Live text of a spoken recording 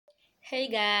Hey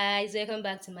guys, welcome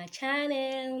back to my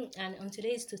channel. And on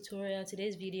today's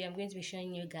video, I'm going to be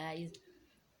showing you guys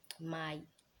my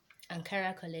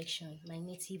Ankara collection, my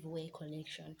native wear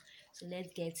collection. So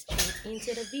let's get straight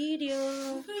into the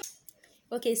video.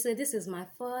 Okay, so this is my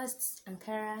first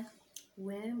Ankara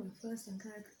wear, my first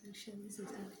Ankara collection. This is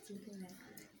how it's looking like.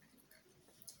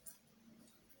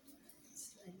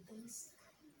 It's like this.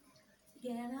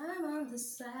 Yeah, I'm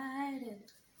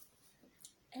undecided,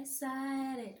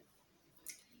 excited,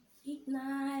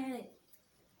 ignited.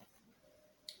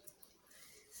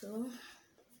 So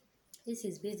this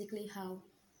is basically how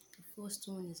the first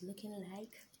one is looking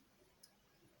like.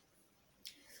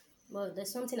 But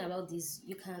there's something about this,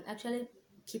 you can actually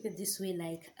keep it this way,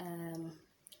 like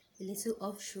a little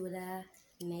off shoulder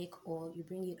neck, or you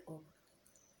bring it up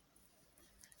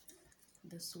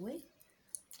this way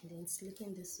and then it's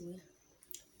looking this way.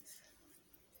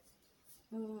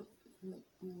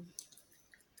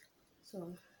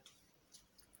 So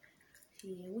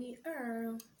here we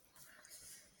are.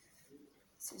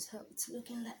 This is how it's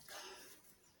looking like.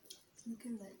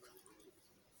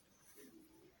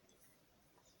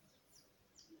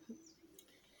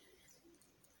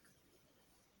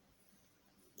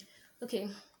 Okay,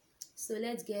 so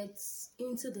let's get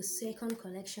into the second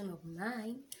collection of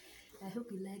mine. I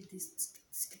hope you like this.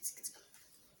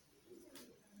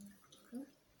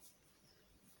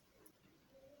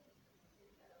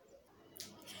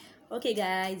 Okay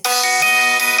guys,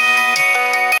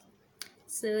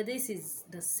 so this is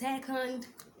the second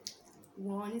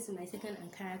one. This is my second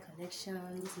Ankara collection.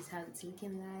 This is how it's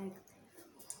looking like.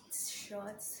 It's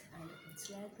short and it's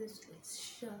like this. It's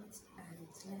short and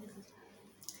it's like this.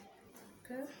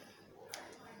 Okay,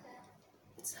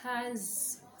 it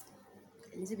has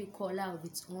a little bit color of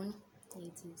its own. Here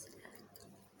it is,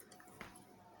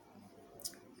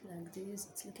 like this.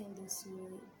 It's looking this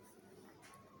way.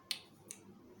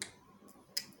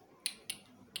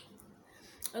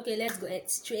 Okay, let's go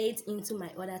straight into my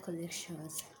other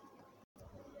collections.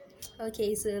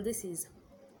 Okay, so this is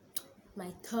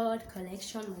my third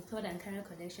collection, my third Ankara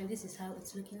collection. This is how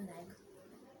it's looking like.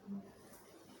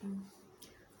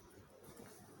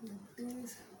 Like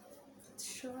this. It's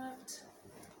short.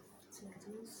 It's like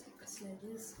this. It's like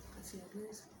this. It's like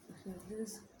this. It's like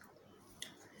this.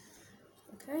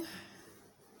 Okay.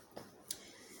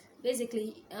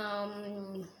 Basically,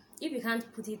 if you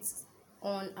can't put it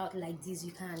on out like this,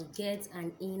 you can get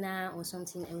an inner or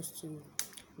something else to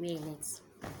wear in it.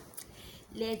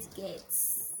 Let's get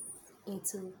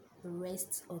into the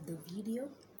rest of the video.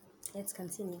 Let's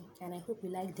continue, and I hope you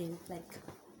like them. Like,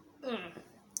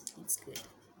 it's good.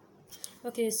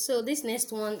 Okay, so this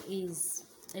next one is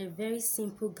a very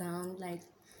simple gown. Like,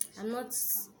 I'm not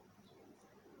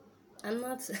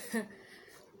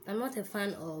I'm not a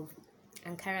fan of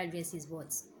Ankara dresses,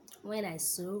 but when I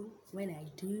sew, when I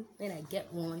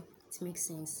get one, it makes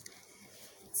sense.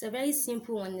 It's a very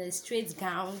simple one, a straight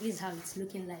gown. This is how it's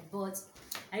looking like, but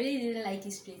I really didn't like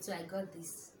it straight, so I got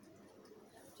this.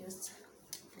 Just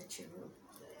let you know.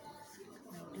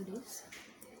 I do this.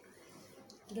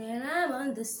 Girl, I'm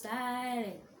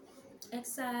undecided,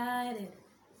 excited,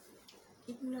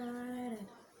 ignited.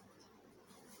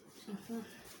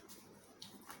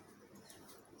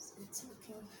 So it's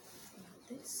looking like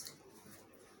this.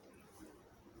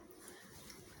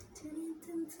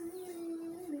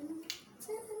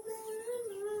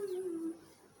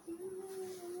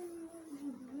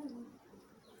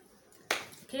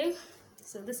 Okay,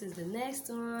 so this is the next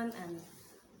one, and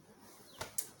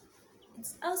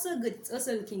it's also good. It's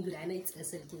also looking good. I know it's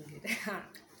also looking good.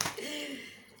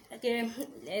 Okay,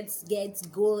 let's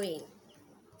get going.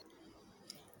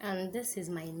 And this is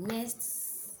my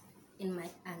next in my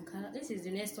Ankara. This is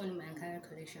the next one in my Ankara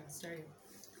collection. Sorry.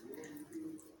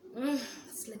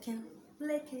 It's looking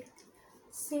flaky,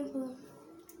 simple,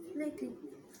 flaky.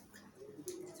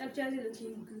 It's actually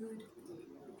looking good.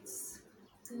 It's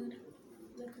good,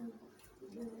 looking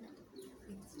good.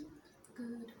 It's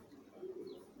good.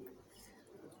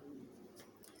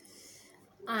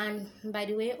 And by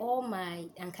the way, all my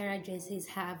Ankara dresses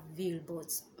have veil,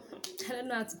 but I don't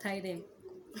know how to tie them.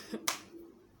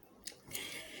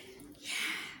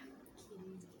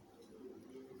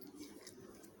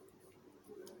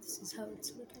 This is how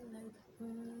it's looking like.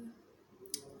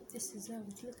 This is how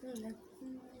it's looking like.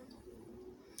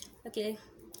 Okay,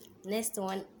 next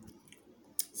one.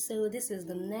 So this is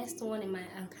the next one in my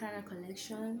Ankara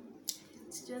collection.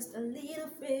 It's just a little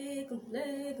fake and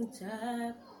black and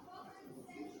top.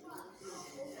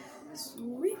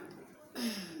 Sweet.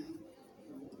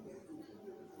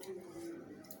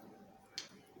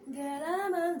 Girl,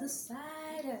 I'm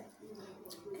undecided,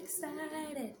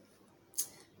 excited,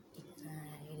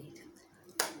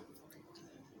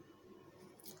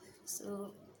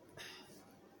 So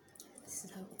this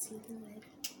is how it's looking like.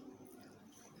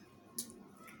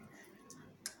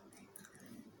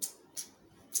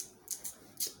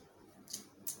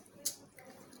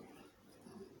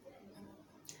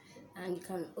 And you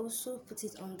can also put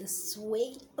it on this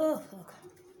way. Oh, okay.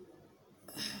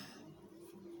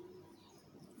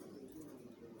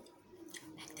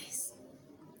 Like this.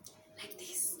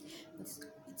 But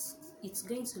it's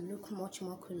going to look much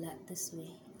more cooler this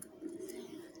way.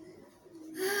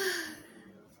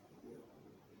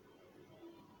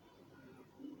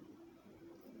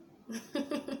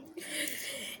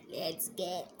 Let's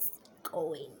get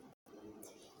going.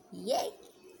 Yay!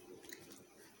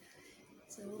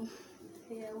 So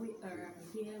here we are.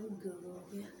 Here we go.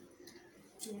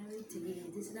 Here it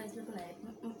is. This is how it's looking like.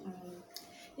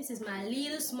 This is my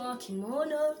little small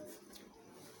kimono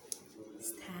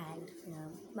style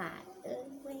from my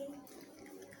own way.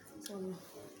 So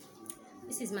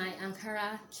this is my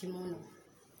Ankara kimono.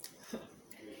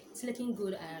 It's looking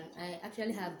good, and I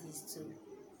actually have these two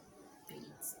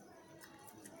beads.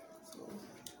 So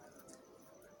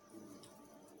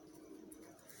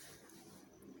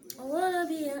I wanna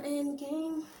be an end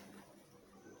game.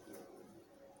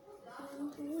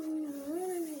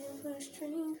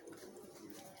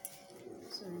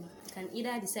 So you can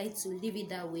either decide to leave it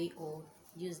that way or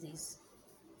use this.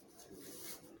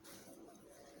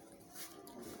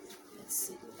 Let's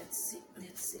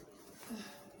see.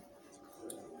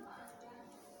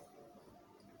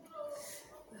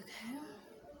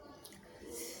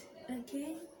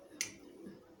 Okay.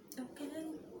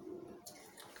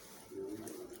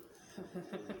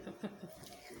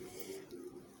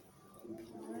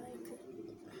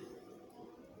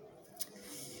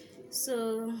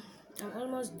 So I'm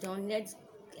almost done. Let's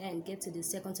get to the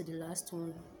second to the last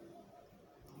one.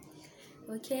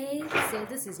 Okay, so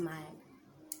this is my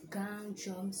gown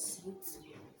jumpsuit.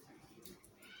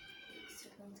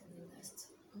 Second to the last.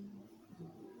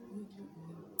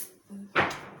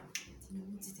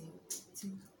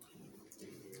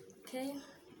 Okay,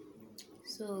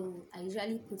 so I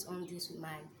usually put on this with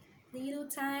my little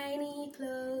tiny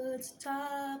clothes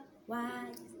top.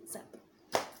 What's up?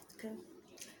 Okay,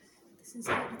 this is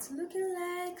how it's looking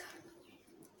like.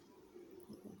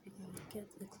 Get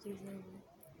the closer.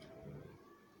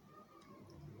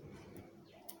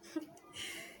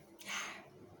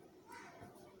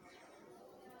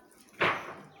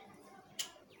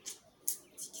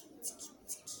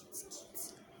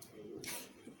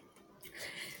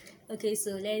 Okay,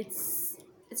 so it's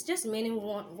just remaining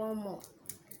one more.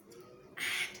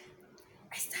 And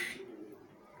it's time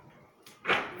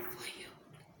for you.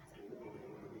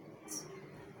 So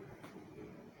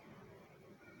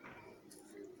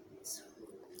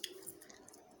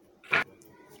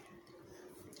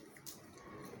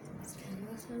this can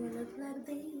also look like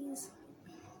this.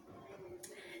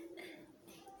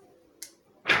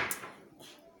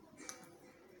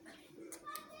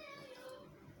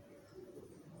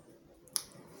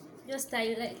 Just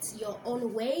style it your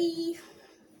own way.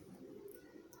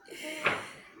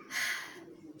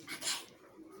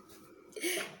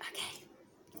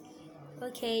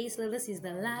 Okay, so this is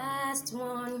the last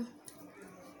one.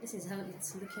 This is how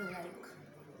it's looking like.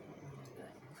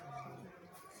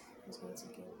 I'm just going to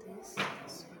get this way.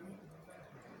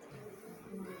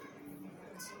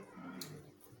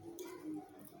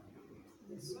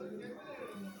 This way.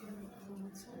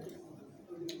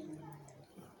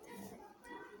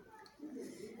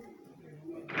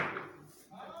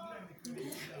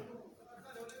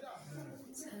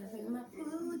 Serving my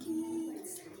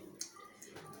cookies.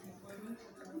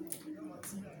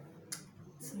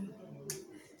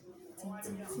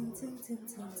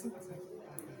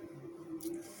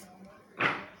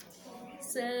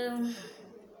 So,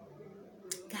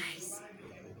 guys,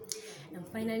 I'm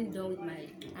finally done with my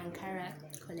Ankara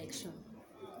collection,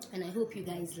 and I hope you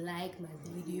guys like my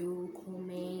video.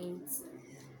 Comment,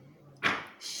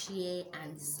 share,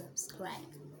 and subscribe.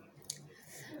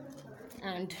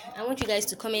 And I want you guys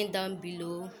to comment down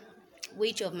below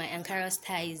which of my Ankara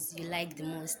styles you like the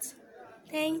most.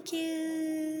 Thank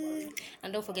you.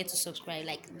 And don't forget to subscribe.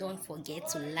 Don't forget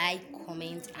to like,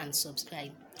 comment, and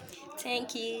subscribe.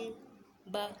 Thank you.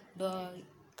 Bye.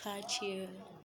 Catch you.